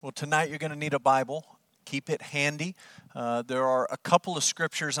Well, tonight you're going to need a Bible. Keep it handy. There are a couple of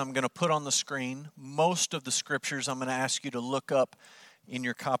scriptures I'm going to put on the screen. Most of the scriptures I'm going to ask you to look up in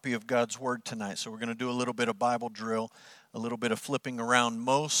your copy of God's Word tonight. So we're going to do a little bit of Bible drill, a little bit of flipping around.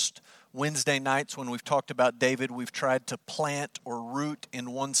 Most Wednesday nights when we've talked about David, we've tried to plant or root in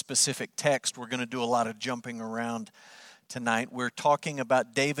one specific text. We're going to do a lot of jumping around tonight. We're talking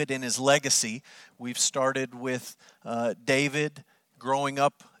about David and his legacy. We've started with David growing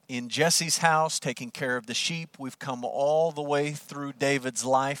up in Jesse's house, taking care of the sheep. We've come all the way through David's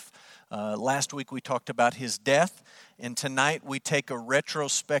life. Last week we talked about his death, and tonight we take a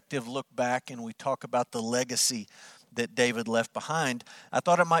retrospective look back and we talk about the legacy that David left behind. I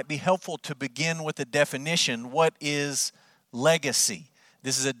thought it might be helpful to begin with a definition. What is legacy?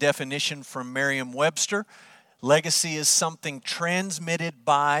 This is a definition from Merriam-Webster. Legacy is something transmitted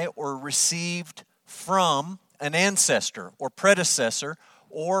by or received from an ancestor or predecessor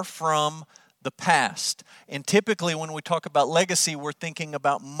or from the past. And typically when we talk about legacy, we're thinking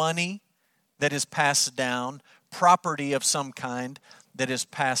about money that is passed down, property of some kind that is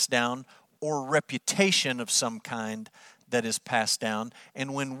passed down, or reputation of some kind that is passed down.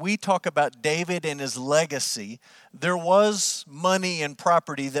 And when we talk about David and his legacy, there was money and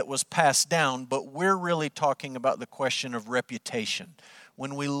property that was passed down, but we're really talking about the question of reputation.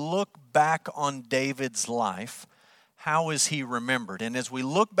 When we look back on David's life, how is he remembered? And as we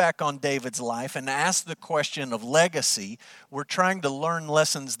look back on David's life and ask the question of legacy, we're trying to learn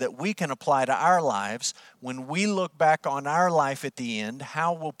lessons that we can apply to our lives. When we look back on our life at the end,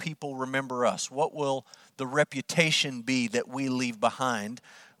 how will people remember us? What will the reputation be that we leave behind?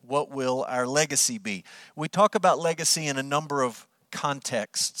 What will our legacy be? We talk about legacy in a number of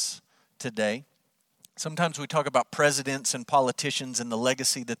contexts today. Sometimes we talk about presidents and politicians and the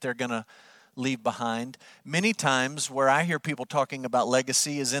legacy that they're going to leave behind. Many times where I hear people talking about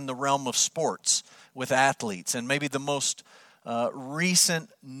legacy is in the realm of sports with athletes. And maybe the most recent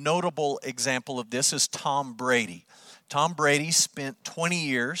notable example of this is Tom Brady. Tom Brady spent 20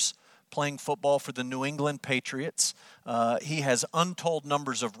 years playing football for the New England Patriots. He has untold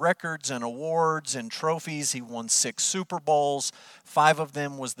numbers of records and awards and trophies. He won 6 Super Bowls. 5 of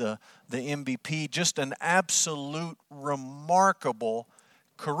them was the MVP. Just an absolute remarkable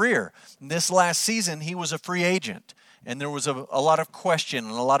career. This last season, he was a free agent, and there was a lot of question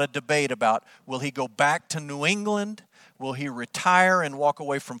and a lot of debate about, will he go back to New England? Will he retire and walk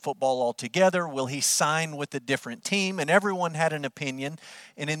away from football altogether? Will he sign with a different team? And everyone had an opinion,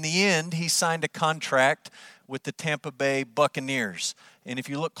 and in the end, he signed a contract with the Tampa Bay Buccaneers. And if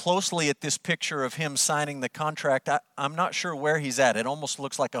you look closely at this picture of him signing the contract, I'm not sure where he's at. It almost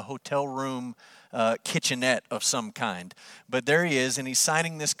looks like a hotel room kitchenette of some kind. But there he is, and he's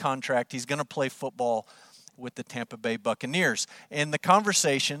signing this contract. He's going to play football with the Tampa Bay Buccaneers. And the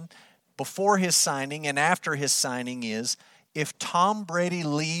conversation before his signing and after his signing is, if Tom Brady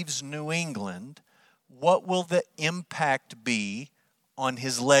leaves New England, what will the impact be on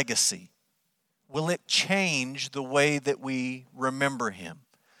his legacy? Will it change the way that we remember him?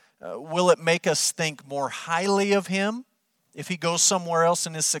 Will it make us think more highly of him if he goes somewhere else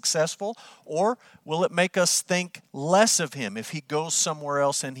and is successful? Or will it make us think less of him if he goes somewhere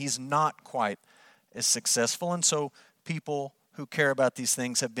else and he's not quite as successful? And so people who care about these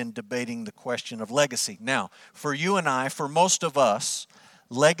things have been debating the question of legacy. Now, for you and I, for most of us,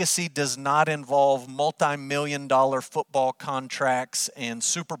 legacy does not involve multi-million-dollar football contracts and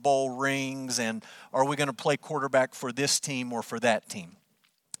Super Bowl rings and are we going to play quarterback for this team or for that team.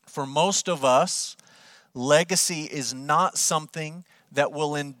 For most of us, legacy is not something that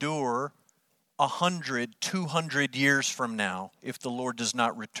will endure 100, 200 years from now if the Lord does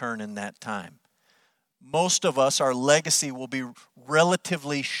not return in that time. Most of us, our legacy will be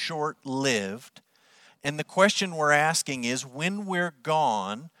relatively short-lived. And the question we're asking is, when we're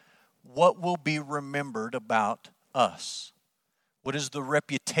gone, what will be remembered about us? What is the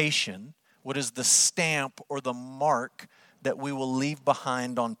reputation? What is the stamp or the mark that we will leave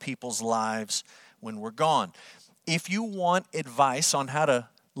behind on people's lives when we're gone? If you want advice on how to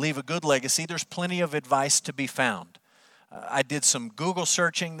leave a good legacy, there's plenty of advice to be found. I did some Google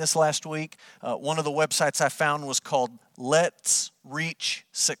searching this last week. One of the websites I found was called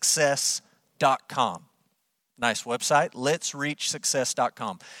letsreachsuccess.com. Nice website,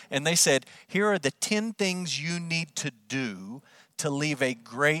 letsreachsuccess.com. And they said, here are the 10 things you need to do to leave a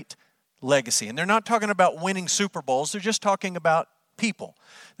great legacy. And they're not talking about winning Super Bowls, they're just talking about people.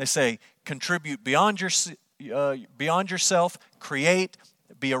 They say, contribute beyond yourself, create,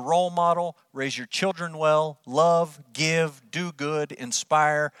 be a role model, raise your children well, love, give, do good,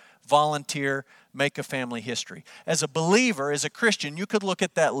 inspire, volunteer, make a family history. As a believer, as a Christian, you could look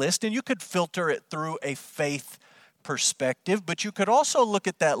at that list and you could filter it through a faith perspective, but you could also look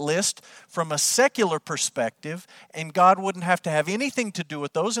at that list from a secular perspective, and God wouldn't have to have anything to do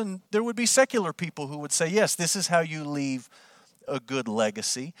with those, and there would be secular people who would say, yes, this is how you leave a good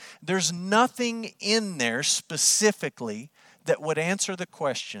legacy. There's nothing in there specifically that would answer the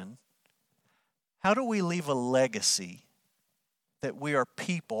question, how do we leave a legacy that we are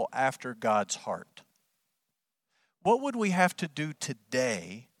people after God's heart? What would we have to do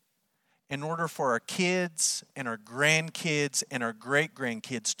today in order for our kids and our grandkids and our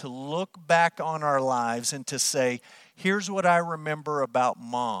great-grandkids to look back on our lives and to say, here's what I remember about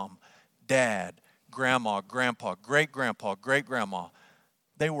mom, dad, grandma, grandpa, great-grandpa, great-grandma.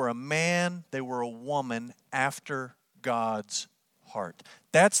 They were a man, they were a woman after God's heart.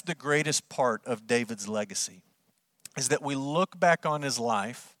 That's the greatest part of David's legacy, is that we look back on his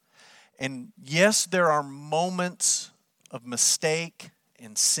life, and yes, there are moments of mistake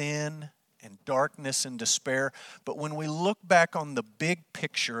and sin and darkness and despair, but when we look back on the big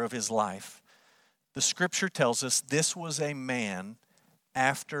picture of his life, the scripture tells us this was a man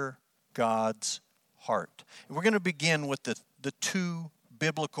after God's heart. And we're going to begin with the two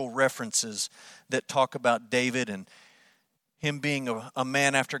biblical references that talk about David and him being a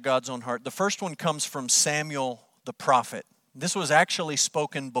man after God's own heart. The first one comes from Samuel the prophet. This was actually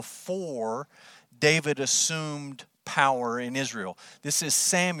spoken before David assumed power in Israel. This is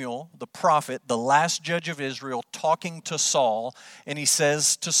Samuel the prophet, the last judge of Israel, talking to Saul, and he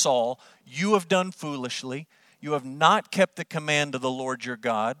says to Saul, you have done foolishly. You have not kept the command of the Lord your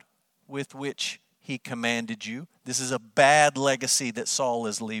God with which he commanded you. This is a bad legacy that Saul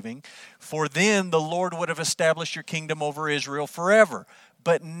is leaving. For then the Lord would have established your kingdom over Israel forever.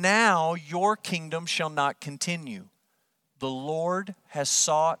 But now your kingdom shall not continue. The Lord has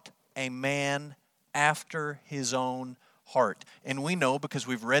sought a man after his own heart. And we know, because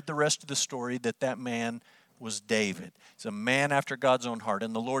we've read the rest of the story, that that man was David. He's a man after God's own heart.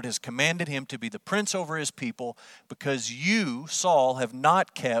 And the Lord has commanded him to be the prince over his people because you, Saul, have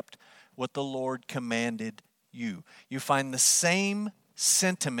not kept what the Lord commanded you. You find the same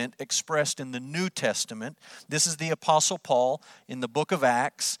sentiment expressed in the New Testament. This is the Apostle Paul in the book of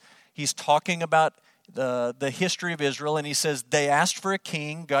Acts. He's talking about the history of Israel, and he says, they asked for a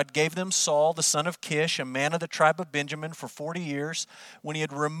king. God gave them Saul, the son of Kish, a man of the tribe of Benjamin, for 40 years. When he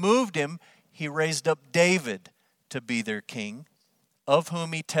had removed him, he raised up David to be their king, of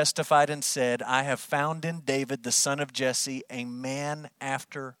whom he testified and said, I have found in David, the son of Jesse, a man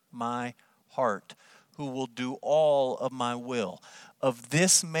after my heart, who will do all of my will. Of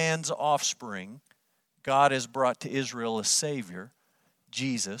this man's offspring, God has brought to Israel a Savior,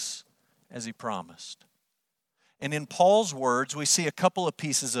 Jesus, as he promised. And in Paul's words, we see a couple of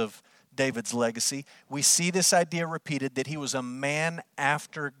pieces of David's legacy. We see this idea repeated that he was a man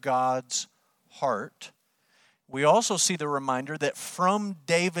after God's heart. We also see the reminder that from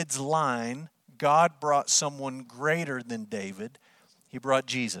David's line, God brought someone greater than David. He brought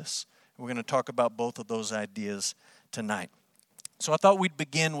Jesus. We're going to talk about both of those ideas tonight. So I thought we'd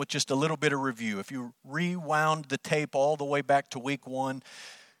begin with just a little bit of review. If you rewound the tape all the way back to week 1,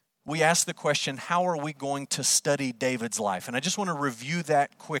 we asked the question, how are we going to study David's life? And I just want to review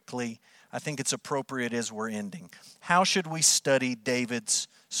that quickly. I think it's appropriate as we're ending. How should we study David's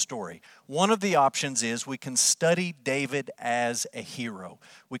story? One of the options is we can study David as a hero.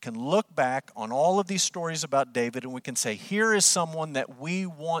 We can look back on all of these stories about David and we can say, here is someone that we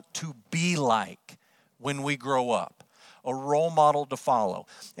want to be like when we grow up, a role model to follow.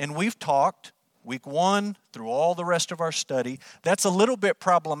 And we've talked week 1 through all the rest of our study. That's a little bit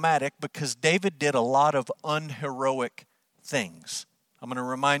problematic because David did a lot of unheroic things. I'm going to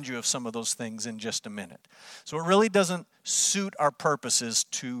remind you of some of those things in just a minute. So it really doesn't suit our purposes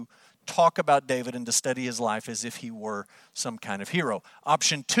to talk about David and to study his life as if he were some kind of hero.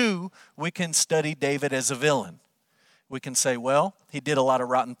 Option 2, we can study David as a villain. We can say, well, he did a lot of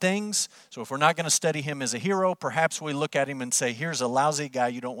rotten things, so if we're not going to study him as a hero, perhaps we look at him and say, here's a lousy guy,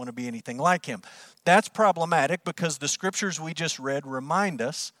 you don't want to be anything like him. That's problematic because the scriptures we just read remind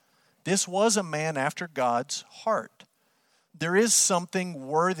us this was a man after God's heart. There is something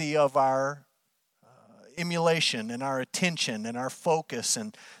worthy of our emulation and our attention and our focus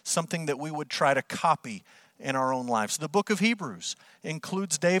and something that we would try to copy in our own lives. The book of Hebrews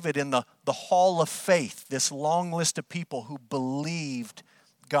includes David in the hall of faith, this long list of people who believed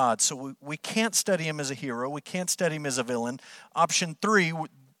God. So we can't study him as a hero. We can't study him as a villain. Option 3,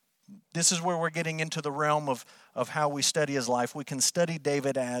 this is where we're getting into the realm of how we study his life. We can study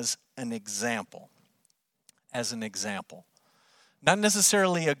David as an example. As an example. Not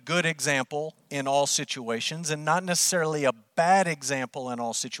necessarily a good example in all situations, and not necessarily a bad example in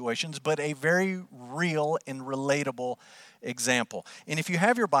all situations, but a very real and relatable example. And if you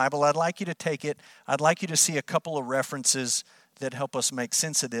have your Bible, I'd like you to take it. I'd like you to see a couple of references that help us make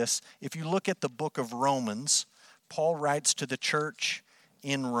sense of this. If you look at the book of Romans, Paul writes to the church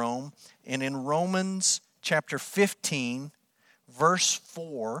in Rome, and in Romans chapter 15, verse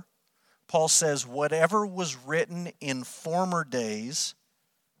 4, Paul says, "Whatever was written in former days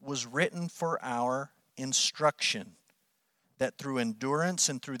was written for our instruction, that through endurance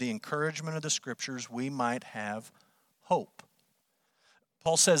and through the encouragement of the Scriptures we might have hope."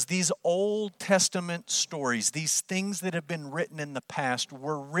 Paul says these Old Testament stories, these things that have been written in the past,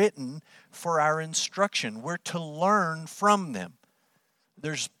 were written for our instruction. We're to learn from them.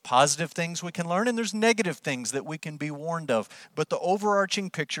 There's positive things we can learn, and there's negative things that we can be warned of. But the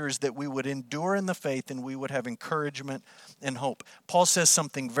overarching picture is that we would endure in the faith and we would have encouragement and hope. Paul says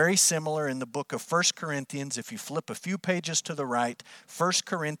something very similar in the book of 1 Corinthians. If you flip a few pages to the right, 1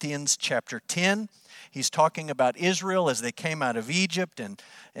 Corinthians chapter 10, he's talking about Israel as they came out of Egypt and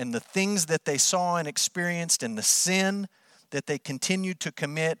the things that they saw and experienced and the sin that they continued to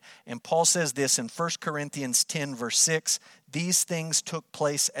commit. And Paul says this in 1 Corinthians 10, verse 6, "These things took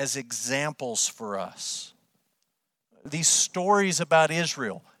place as examples for us." These stories about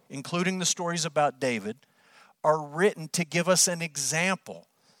Israel, including the stories about David, are written to give us an example.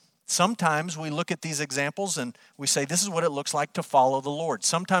 Sometimes we look at these examples and we say, this is what it looks like to follow the Lord.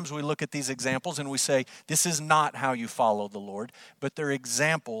 Sometimes we look at these examples and we say, this is not how you follow the Lord, but they're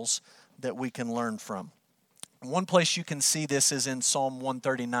examples that we can learn from. One place you can see this is in Psalm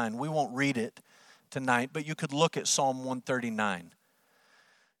 139. We won't read it tonight, but you could look at Psalm 139.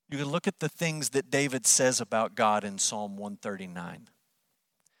 You could look at the things that David says about God in Psalm 139.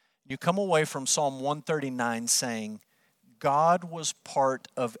 You come away from Psalm 139 saying, God was part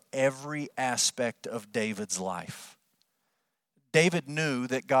of every aspect of David's life. David knew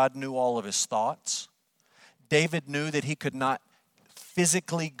that God knew all of his thoughts. David knew that he could not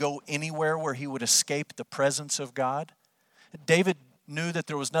physically go anywhere where he would escape the presence of God. David knew that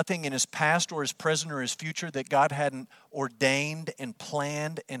there was nothing in his past or his present or his future that God hadn't ordained and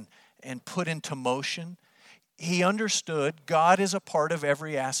planned and put into motion. He understood God is a part of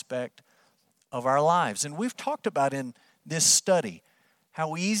every aspect of our lives. And we've talked about in this study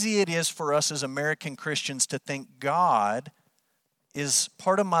how easy it is for us as American Christians to think God is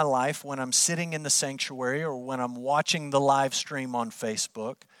part of my life when I'm sitting in the sanctuary or when I'm watching the live stream on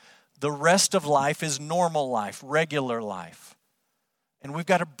Facebook. The rest of life is normal life, regular life. And we've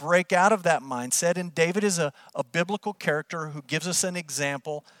got to break out of that mindset. And David is a biblical character who gives us an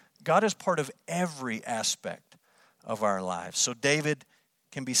example. God is part of every aspect of our lives. So David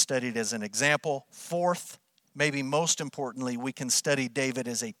can be studied as an example. Fourth, maybe most importantly, we can study David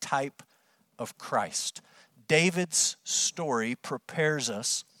as a type of Christ. David's story prepares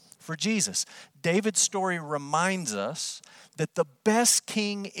us for Jesus. David's story reminds us that the best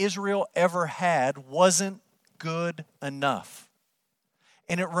king Israel ever had wasn't good enough.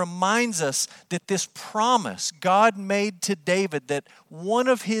 And it reminds us that this promise God made to David that one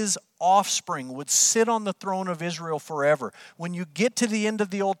of his offspring would sit on the throne of Israel forever. When you get to the end of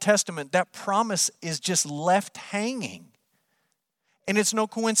the Old Testament, that promise is just left hanging. And it's no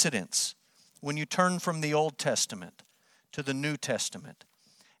coincidence when you turn from the Old Testament to the New Testament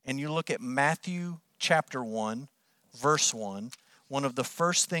and you look at Matthew chapter 1, verse 1, one of the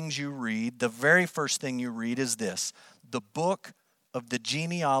first things you read, the very first thing you read is this: the book of the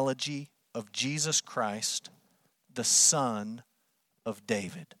genealogy of Jesus Christ, the son of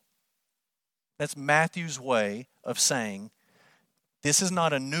David. That's Matthew's way of saying, this is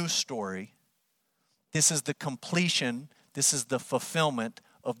not a new story. This is the completion, this is the fulfillment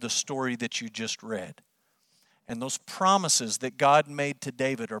of the story that you just read. And those promises that God made to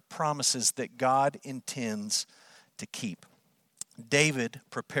David are promises that God intends to keep. David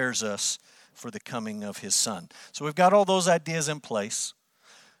prepares us for the coming of his son. So we've got all those ideas in place.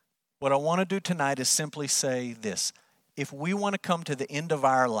 What I want to do tonight is simply say this: if we want to come to the end of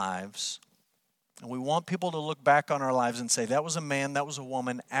our lives, and we want people to look back on our lives and say, that was a man, that was a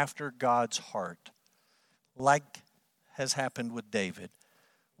woman after God's heart, like has happened with David,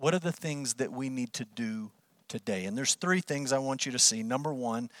 what are the things that we need to do today? And there's three things I want you to see. Number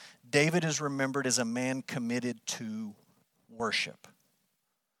one, David is remembered as a man committed to worship.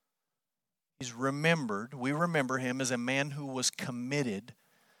 He's remembered, we remember him as a man who was committed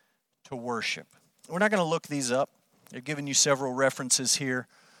to worship. We're not going to look these up. They're giving you several references here.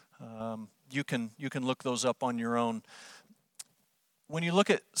 You can look those up on your own. When you look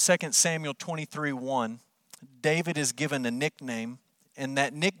at 2 Samuel 23:1, David is given a nickname, and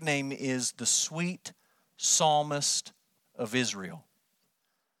that nickname is the sweet psalmist of Israel.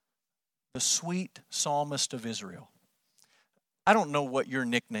 The sweet psalmist of Israel. I don't know what your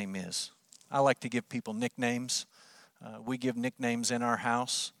nickname is. I like to give people nicknames. We give nicknames in our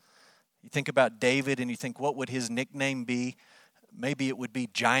house. You think about David and you think, what would his nickname be? Maybe it would be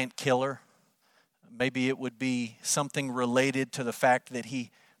Giant Killer. Maybe it would be something related to the fact that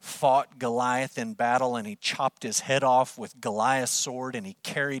he fought Goliath in battle and he chopped his head off with Goliath's sword and he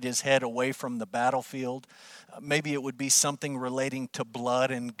carried his head away from the battlefield. Maybe it would be something relating to blood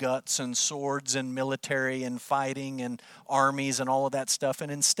and guts and swords and military and fighting and armies and all of that stuff.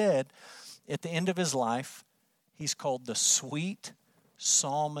 And instead, at the end of his life, he's called the sweet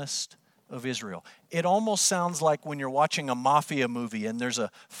psalmist of Israel. It almost sounds like when you're watching a mafia movie and there's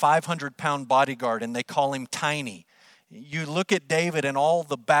a 500-pound bodyguard and they call him Tiny. You look at David and all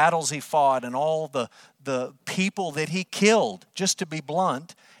the battles he fought and all the people that he killed, just to be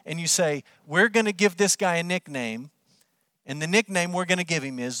blunt, and you say, we're going to give this guy a nickname, and the nickname we're going to give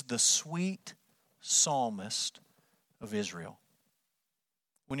him is the sweet psalmist of Israel.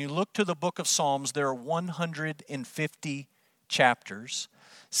 When you look to the book of Psalms, there are 150 chapters.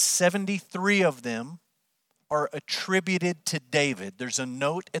 73 of them are attributed to David. There's a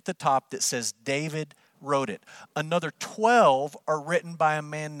note at the top that says David wrote it. Another 12 are written by a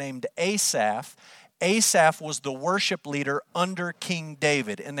man named Asaph. Asaph was the worship leader under King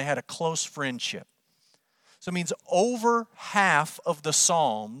David, and they had a close friendship. So it means over half of the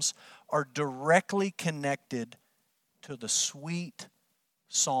Psalms are directly connected to the sweet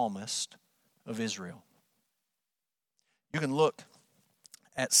psalmist of Israel. You can look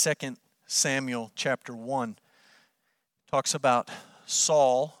at 2 Samuel chapter 1. It talks about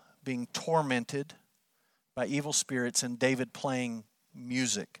Saul being tormented by evil spirits and David playing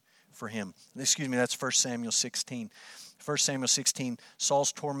music for him. That's 1 Samuel 16. 1 Samuel 16,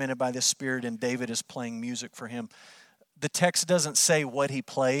 Saul's tormented by this spirit and David is playing music for him. The text doesn't say what he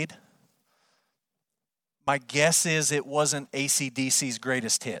played. My guess is it wasn't AC/DC's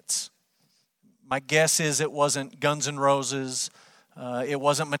greatest hits. My guess is it wasn't Guns N' Roses. It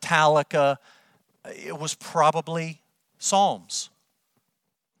wasn't Metallica. It was probably psalms,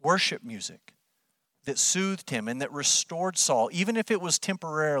 worship music that soothed him and that restored Saul, even if it was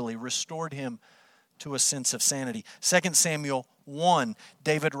temporarily, restored him to a sense of sanity. 2 Samuel 1,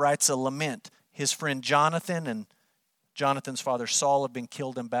 David writes a lament. His friend Jonathan and Jonathan's father Saul have been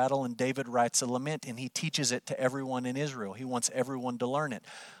killed in battle, and David writes a lament, and he teaches it to everyone in Israel. He wants everyone to learn it.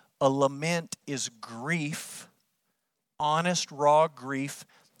 A lament is grief, honest, raw grief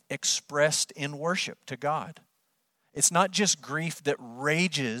expressed in worship to God. It's not just grief that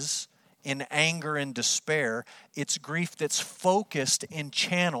rages in anger and despair. It's grief that's focused and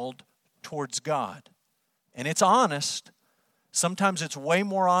channeled towards God. And it's honest. Sometimes it's way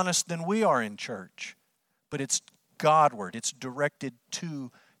more honest than we are in church. But it's Godward. It's directed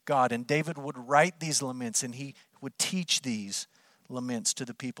to God. And David would write these laments and he would teach these laments to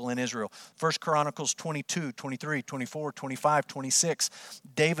the people in Israel. 1 Chronicles 22, 23, 24, 25, 26.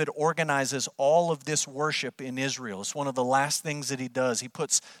 David organizes all of this worship in Israel. It's one of the last things that he does. He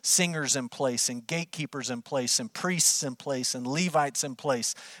puts singers in place and gatekeepers in place and priests in place and Levites in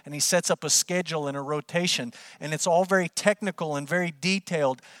place. And he sets up a schedule and a rotation. And it's all very technical and very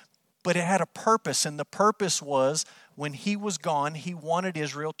detailed, but it had a purpose. And the purpose was when he was gone, he wanted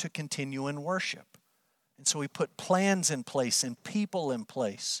Israel to continue in worship. And so he put plans in place and people in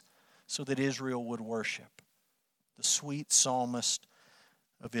place so that Israel would worship. The sweet psalmist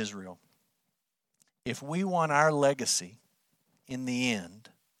of Israel. If we want our legacy in the end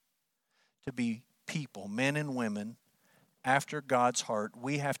to be people, men and women, after God's heart,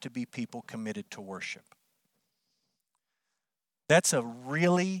 we have to be people committed to worship. That's a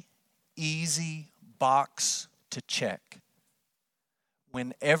really easy box to check.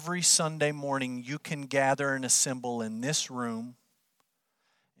 When every Sunday morning you can gather and assemble in this room,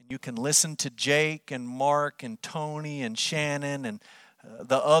 and you can listen to Jake and Mark and Tony and Shannon and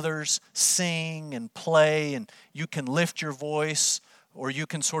the others sing and play, and you can lift your voice or you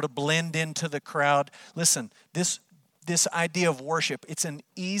can sort of blend into the crowd. Listen, this idea of worship, it's an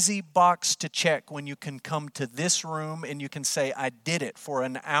easy box to check when you can come to this room and you can say, I did it for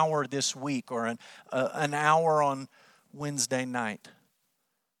an hour this week or an hour on Wednesday night.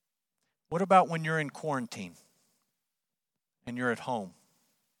 What about when you're in quarantine and you're at home?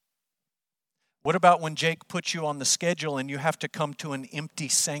 What about when Jake puts you on the schedule and you have to come to an empty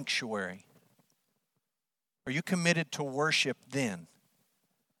sanctuary? Are you committed to worship then?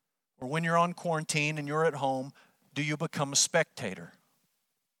 Or when you're on quarantine and you're at home, do you become a spectator?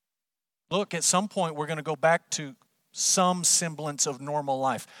 Look, at some point we're going to go back to some semblance of normal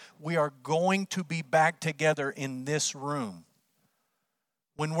life. We are going to be back together in this room.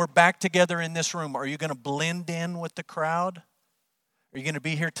 When we're back together in this room, are you going to blend in with the crowd? Are you going to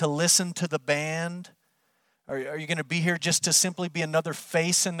be here to listen to the band? Are you going to be here just to simply be another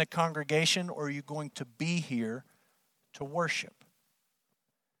face in the congregation? Or are you going to be here to worship?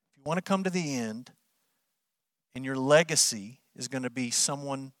 If you want to come to the end, and your legacy is going to be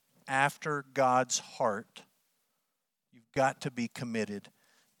someone after God's heart, you've got to be committed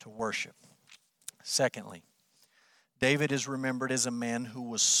to worship. Secondly, David is remembered as a man who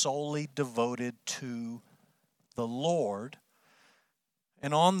was solely devoted to the Lord.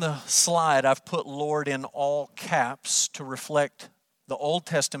 And on the slide, I've put Lord in all caps to reflect the Old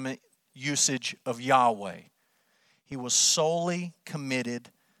Testament usage of Yahweh. He was solely committed,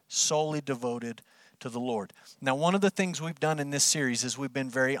 solely devoted to the Lord. Now, one of the things we've done in this series is we've been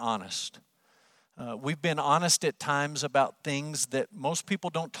very honest. We've been honest at times about things that most people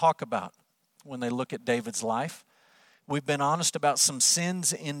don't talk about when they look at David's life. We've been honest about some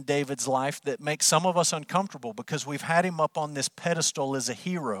sins in David's life that make some of us uncomfortable because we've had him up on this pedestal as a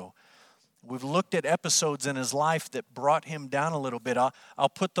hero. We've looked at episodes in his life that brought him down a little bit. I'll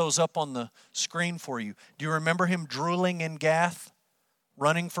put those up on the screen for you. Do you remember him drooling in Gath?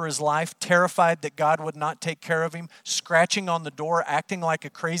 Running for his life, terrified that God would not take care of him, scratching on the door, acting like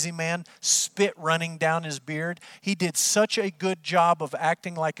a crazy man, spit running down his beard. He did such a good job of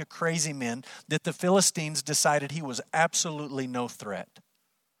acting like a crazy man that the Philistines decided he was absolutely no threat.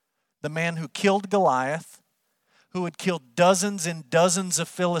 The man who killed Goliath, who had killed dozens and dozens of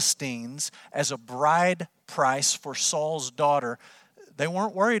Philistines as a bride price for Saul's daughter, they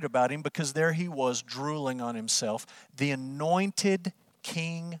weren't worried about him because there he was drooling on himself. The anointed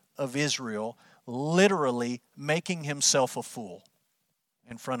King of Israel, literally making himself a fool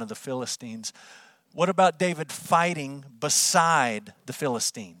in front of the Philistines. What about David fighting beside the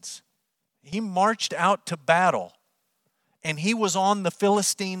Philistines? He marched out to battle, and he was on the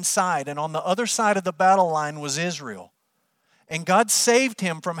Philistine side, and on the other side of the battle line was Israel. And God saved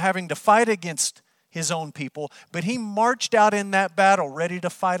him from having to fight against his own people, but he marched out in that battle ready to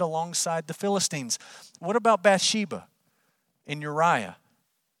fight alongside the Philistines. What about Bathsheba? And Uriah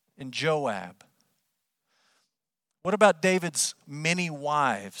and Joab? What about David's many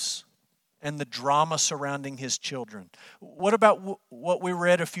wives and the drama surrounding his children? What about what we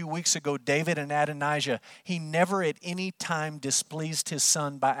read a few weeks ago, David and Adonijah? He never at any time displeased his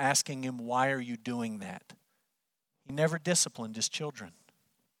son by asking him, "Why are you doing that?" He never disciplined his children.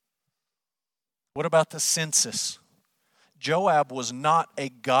 What about the census? Joab was not a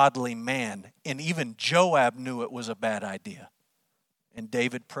godly man, and even Joab knew it was a bad idea. And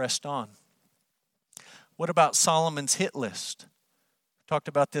David pressed on. What about Solomon's hit list? We talked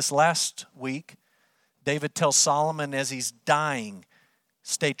about this last week. David tells Solomon as he's dying,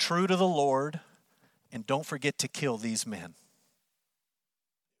 stay true to the Lord and don't forget to kill these men.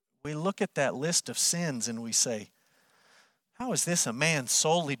 We look at that list of sins and we say, how is this a man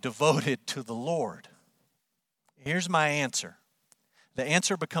solely devoted to the Lord? Here's my answer. The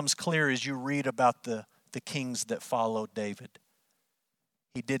answer becomes clear as you read about the kings that followed David.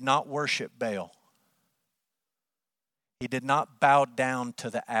 He did not worship Baal. He did not bow down to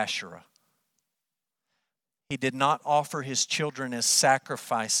the Asherah. He did not offer his children as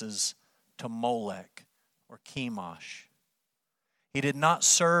sacrifices to Molech or Chemosh. He did not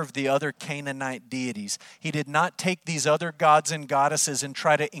serve the other Canaanite deities. He did not take these other gods and goddesses and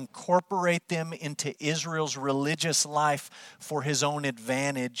try to incorporate them into Israel's religious life for his own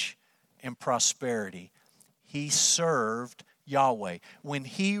advantage and prosperity. He served Yahweh. When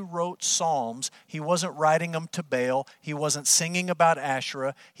he wrote Psalms, he wasn't writing them to Baal. He wasn't singing about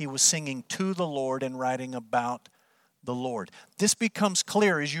Asherah. He was singing to the Lord and writing about the Lord. This becomes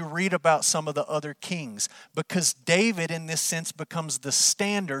clear as you read about some of the other kings, because David in this sense becomes the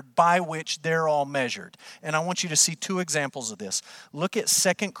standard by which they're all measured. And I want you to see two examples of this. Look at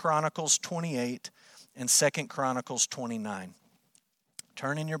 2 Chronicles 28 and 2 Chronicles 29.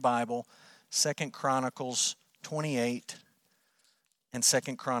 Turn in your Bible, 2 Chronicles 28 and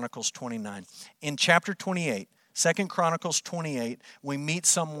 2 Chronicles 29. In chapter 28, 2 Chronicles 28, we meet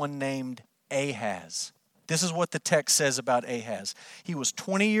someone named Ahaz. This is what the text says about Ahaz. He was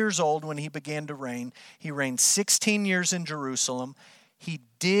 20 years old when he began to reign. He reigned 16 years in Jerusalem. He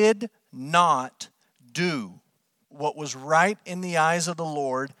did not do what was right in the eyes of the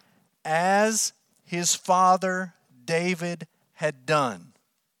Lord as his father David had done.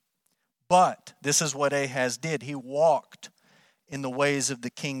 But this is what Ahaz did. He walked in the ways of the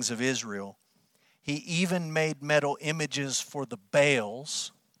kings of Israel. He even made metal images for the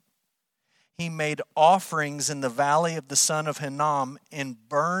Baals. He made offerings in the valley of the son of Hinnom and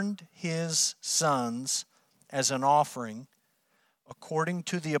burned his sons as an offering according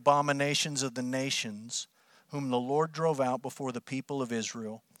to the abominations of the nations whom the Lord drove out before the people of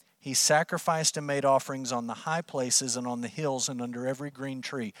Israel. He sacrificed and made offerings on the high places and on the hills and under every green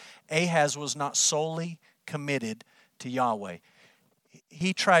tree. Ahaz was not solely committed to Yahweh.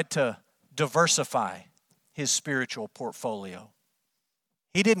 He tried to diversify his spiritual portfolio.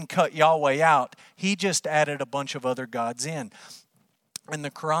 He didn't cut Yahweh out. He just added a bunch of other gods in. And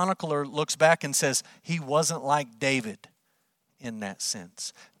the chronicler looks back and says he wasn't like David in that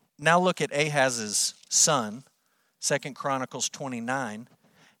sense. Now look at Ahaz's son, 2 Chronicles 29.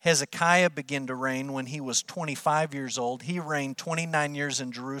 Hezekiah began to reign when he was 25 years old. He reigned 29 years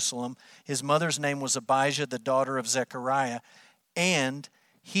in Jerusalem. His mother's name was Abijah, the daughter of Zechariah. And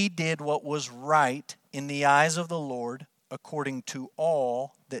he did what was right in the eyes of the Lord, according to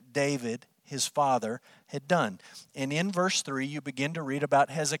all that David, his father, had done. And in verse 3, you begin to read about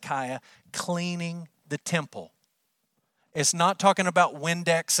Hezekiah cleaning the temple. It's not talking about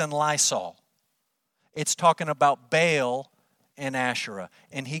Windex and Lysol. It's talking about Baal and Asherah.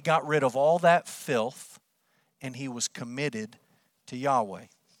 And he got rid of all that filth, and he was committed to Yahweh.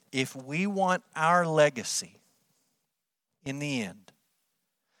 If we want our legacy in the end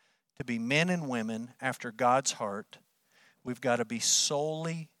to be men and women after God's heart, we've got to be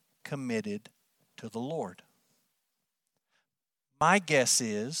solely committed to the Lord. My guess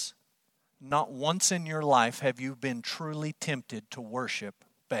is, not once in your life have you been truly tempted to worship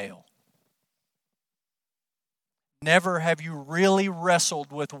Baal. Never have you really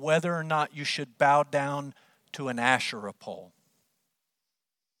wrestled with whether or not you should bow down to an Asherah pole.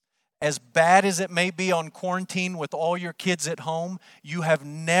 As bad as it may be on quarantine with all your kids at home, you have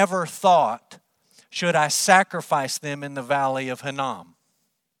never thought, should I sacrifice them in the valley of Hinnom?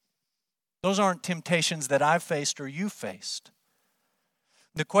 Those aren't temptations that I've faced or you faced.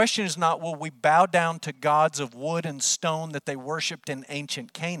 The question is not, will we bow down to gods of wood and stone that they worshipped in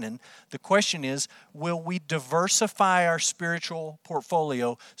ancient Canaan? The question is, will we diversify our spiritual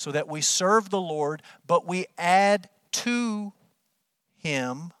portfolio so that we serve the Lord, but we add to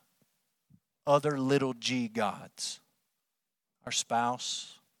Him other little g gods? Our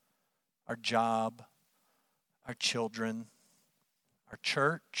spouse, our job, our children, our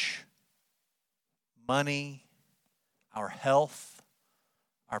church, money, our health,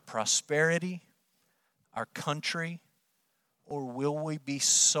 our prosperity, our country, or will we be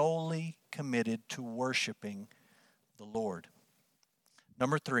solely committed to worshiping the Lord?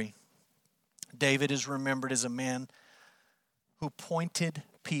 Number 3, David is remembered as a man who pointed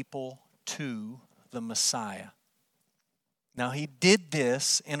people to the Messiah. Now, he did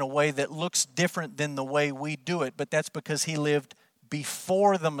this in a way that looks different than the way we do it, but that's because he lived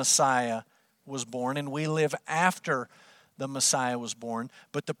before the Messiah was born, and we live after the Messiah was born.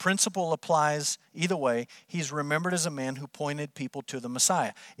 But the principle applies either way. He's remembered as a man who pointed people to the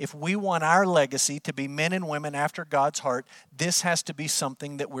Messiah. If we want our legacy to be men and women after God's heart, this has to be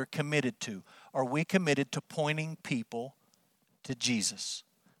something that we're committed to. Are we committed to pointing people to Jesus,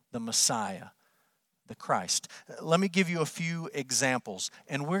 the Messiah, the Christ? Let me give you a few examples,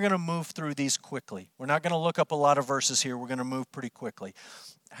 and we're going to move through these quickly. We're not going to look up a lot of verses here. We're going to move pretty quickly.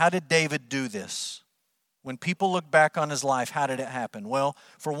 How did David do this? When people look back on his life, how did it happen? Well,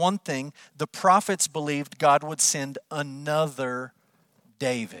 for one thing, the prophets believed God would send another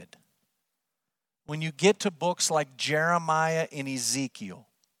David. When you get to books like Jeremiah and Ezekiel,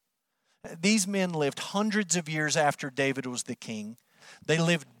 these men lived hundreds of years after David was the king. They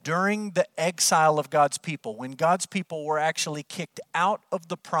lived during the exile of God's people, when God's people were actually kicked out of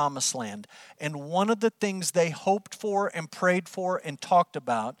the promised land. And one of the things they hoped for and prayed for and talked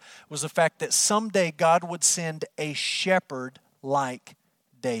about was the fact that someday God would send a shepherd like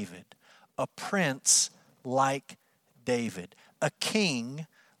David, a prince like David, a king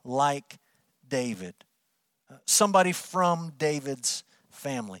like David, somebody from David's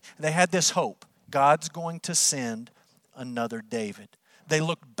family. They had this hope. God's going to send another David. They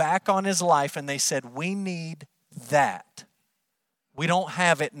looked back on his life and they said, we need that. We don't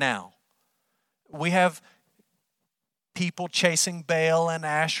have it now. We have people chasing Baal and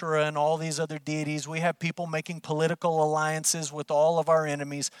Asherah and all these other deities. We have people making political alliances with all of our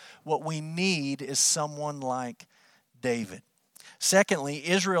enemies. What we need is someone like David. Secondly,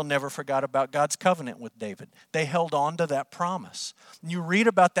 Israel never forgot about God's covenant with David. They held on to that promise. You read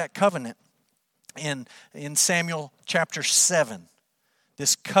about that covenant in Samuel chapter 7.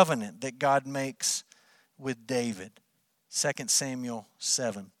 This covenant that God makes with David. 2 Samuel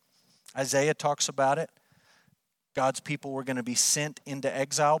 7. Isaiah talks about it. God's people were going to be sent into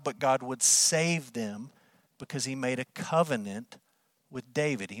exile, but God would save them because he made a covenant with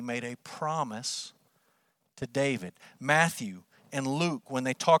David. He made a promise to David. Matthew and Luke, when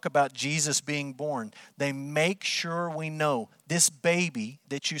they talk about Jesus being born, they make sure we know this baby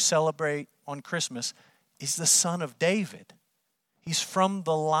that you celebrate on Christmas is the son of David. He's from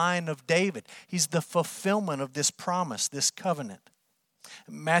the line of David. He's the fulfillment of this promise, this covenant.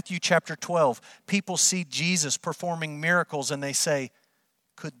 Matthew chapter 12, people see Jesus performing miracles and they say,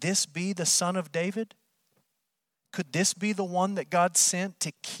 could this be the son of David? Could this be the one that God sent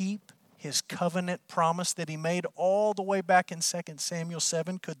to keep his covenant promise that he made all the way back in 2 Samuel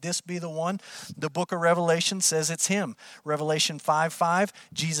 7? Could this be the one? The book of Revelation says it's him. Revelation 5:5,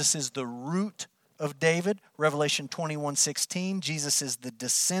 Jesus is the root of David. Revelation 21:16, Jesus is the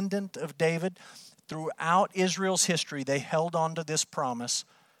descendant of David. Throughout Israel's history, they held on to this promise.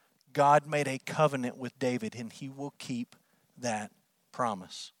 God made a covenant with David, and he will keep that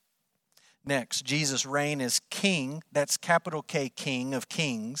promise. Next, Jesus' reign as king, that's capital K, King of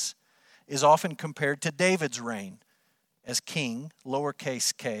Kings, is often compared to David's reign as king,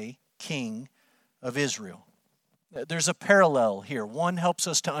 lowercase k, king of Israel. There's a parallel here. One helps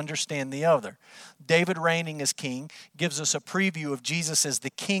us to understand the other. David reigning as king gives us a preview of Jesus as the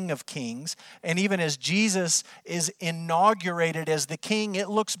King of Kings. And even as Jesus is inaugurated as the king, it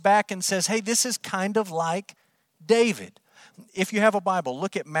looks back and says, hey, this is kind of like David. If you have a Bible,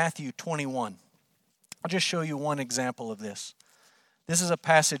 look at Matthew 21. I'll just show you one example of this. This is a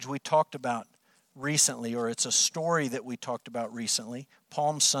passage we talked about recently, or it's a story that we talked about recently.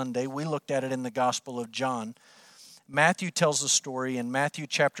 Palm Sunday, we looked at it in the Gospel of John. Matthew tells the story in Matthew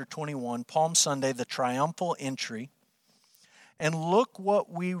chapter 21, Palm Sunday, the triumphal entry. And look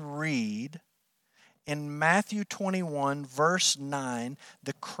what we read in Matthew 21, verse 9.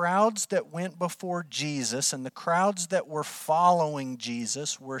 The crowds that went before Jesus and the crowds that were following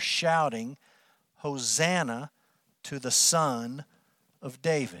Jesus were shouting, Hosanna to the Son of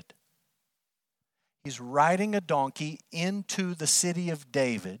David. He's riding a donkey into the city of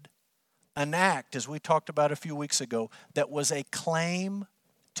David. An act, as we talked about a few weeks ago, that was a claim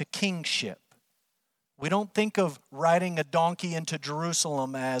to kingship. We don't think of riding a donkey into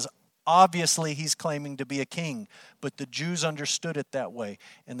Jerusalem as obviously he's claiming to be a king, but the Jews understood it that way,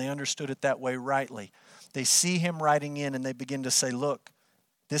 and they understood it that way rightly. They see him riding in and they begin to say, look,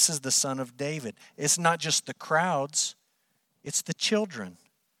 this is the Son of David. It's not just the crowds, it's the children.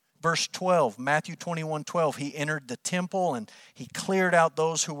 Verse 12, Matthew 21:12, he entered the temple and he cleared out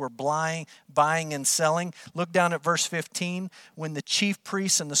those who were buying and selling. Look down at verse 15. When the chief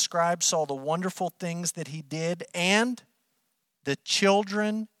priests and the scribes saw the wonderful things that he did, and the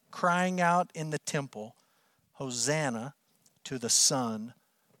children crying out in the temple, Hosanna to the Son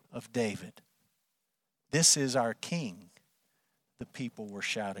of David. This is our King, the people were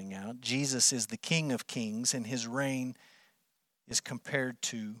shouting out. Jesus is the King of Kings, and his reign is compared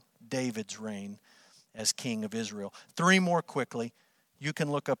to David's reign as king of Israel. Three more quickly. You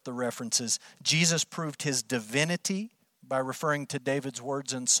can look up the references. Jesus proved his divinity by referring to David's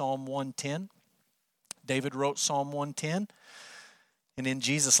words in Psalm 110. David wrote Psalm 110. And in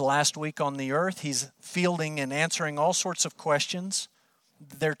Jesus' last week on the earth, he's fielding and answering all sorts of questions.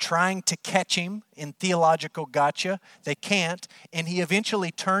 They're trying to catch him in theological gotcha. They can't. And he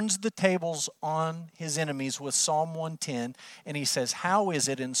eventually turns the tables on his enemies with Psalm 110. And he says, how is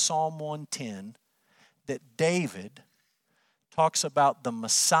it in Psalm 110 that David talks about the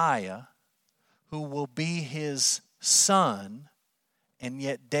Messiah who will be his son, and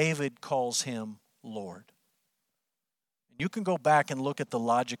yet David calls him Lord? You can go back and look at the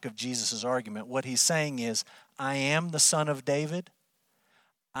logic of Jesus' argument. What he's saying is, I am the son of David.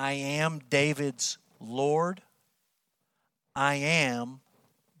 I am David's Lord. I am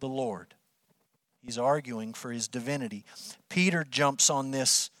the Lord. He's arguing for his divinity. Peter jumps on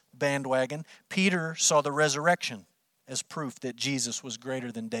this bandwagon. Peter saw the resurrection as proof that Jesus was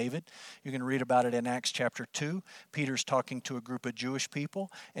greater than David. You can read about it in Acts chapter 2. Peter's talking to a group of Jewish people,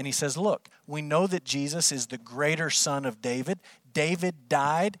 and he says, look, we know that Jesus is the greater son of David. David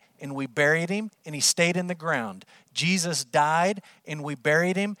died, and we buried him, and he stayed in the ground. Jesus died, and we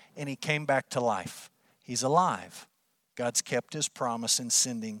buried him, and he came back to life. He's alive. God's kept his promise in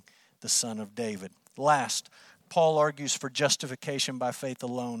sending the Son of David. Last, Paul argues for justification by faith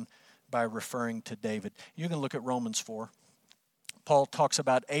alone by referring to David. You can look at Romans 4. Paul talks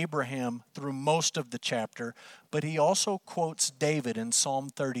about Abraham through most of the chapter, but he also quotes David in Psalm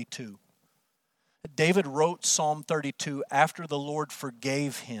 32. David wrote Psalm 32 after the Lord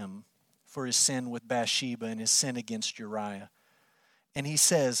forgave him for his sin with Bathsheba and his sin against Uriah. And he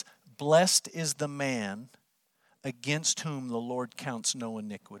says, blessed is the man against whom the Lord counts no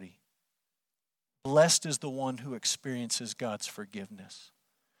iniquity. Blessed is the one who experiences God's forgiveness.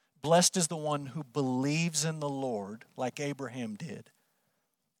 Blessed is the one who believes in the Lord like Abraham did.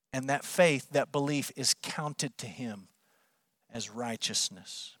 And that faith, that belief is counted to him as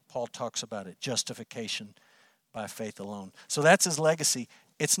righteousness. Paul talks about it, justification by faith alone. So that's his legacy.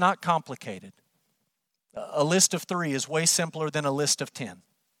 It's not complicated. A list of 3 is way simpler than a list of 10.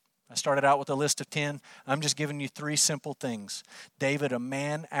 I started out with a list of 10. I'm just giving you 3 simple things. David, a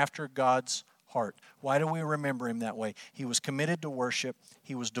man after God's heart. Why do we remember him that way? He was committed to worship,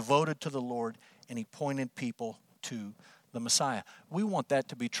 he was devoted to the Lord, and he pointed people to the Messiah. We want that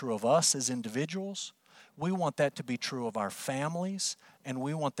to be true of us as individuals. We want that to be true of our families, and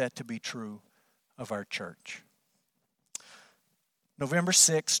we want that to be true of our church. November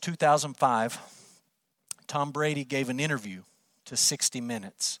 6, 2005, Tom Brady gave an interview to 60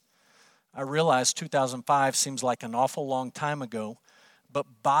 Minutes. I realize 2005 seems like an awful long time ago, but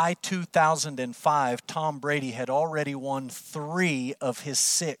by 2005, Tom Brady had already won 3 of his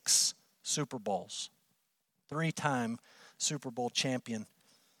 6 Super Bowls. 3-time Super Bowl champion.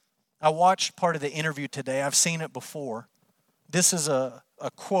 I watched part of the interview today. I've seen it before. This is a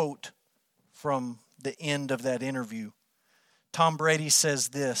quote from the end of that interview. Tom Brady says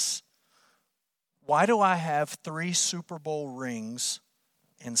this: "Why do I have 3 Super Bowl rings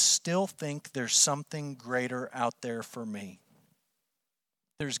and still think there's something greater out there for me?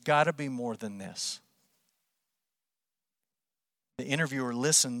 There's got to be more than this." The interviewer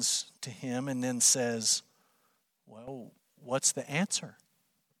listens to him and then says, "Well, what's the answer?"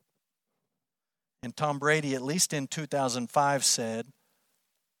 And Tom Brady, at least in 2005, said,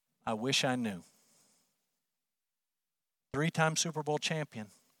 "I wish I knew." 3-time Super Bowl champion.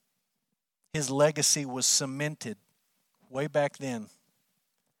 His legacy was cemented way back then.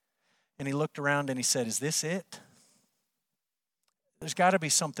 And he looked around and he said, "Is this it? There's got to be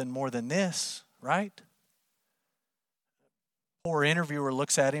something more than this, right?" Poor interviewer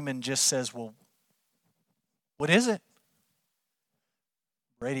looks at him and just says, "Well, what is it?"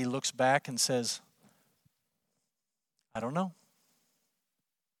 Brady looks back and says, "I don't know."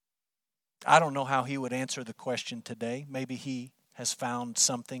 I don't know how he would answer the question today. Maybe he has found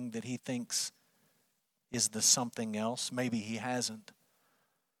something that he thinks is the something else. Maybe he hasn't.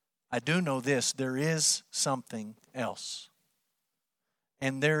 I do know this: there is something else.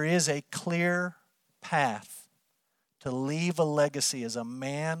 And there is a clear path to leave a legacy as a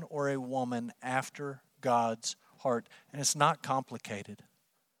man or a woman after God's heart. And it's not complicated.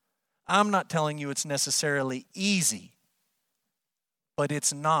 I'm not telling you it's necessarily easy, but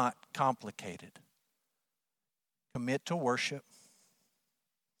it's not complicated. Commit to worship.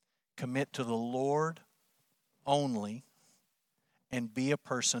 Commit to the Lord only, and be a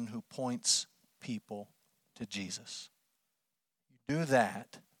person who points people to Jesus. You do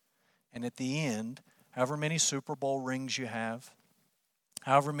that, and at the end, however many Super Bowl rings you have,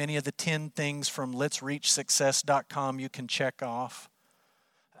 however many of the 10 things from letsreachsuccess.com you can check off,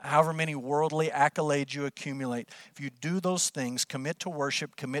 however many worldly accolades you accumulate, if you do those things, commit to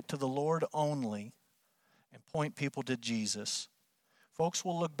worship, commit to the Lord only, and point people to Jesus, folks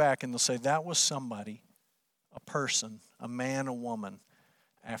will look back and they'll say, that was somebody, a person, a man, a woman,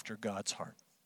 after God's heart.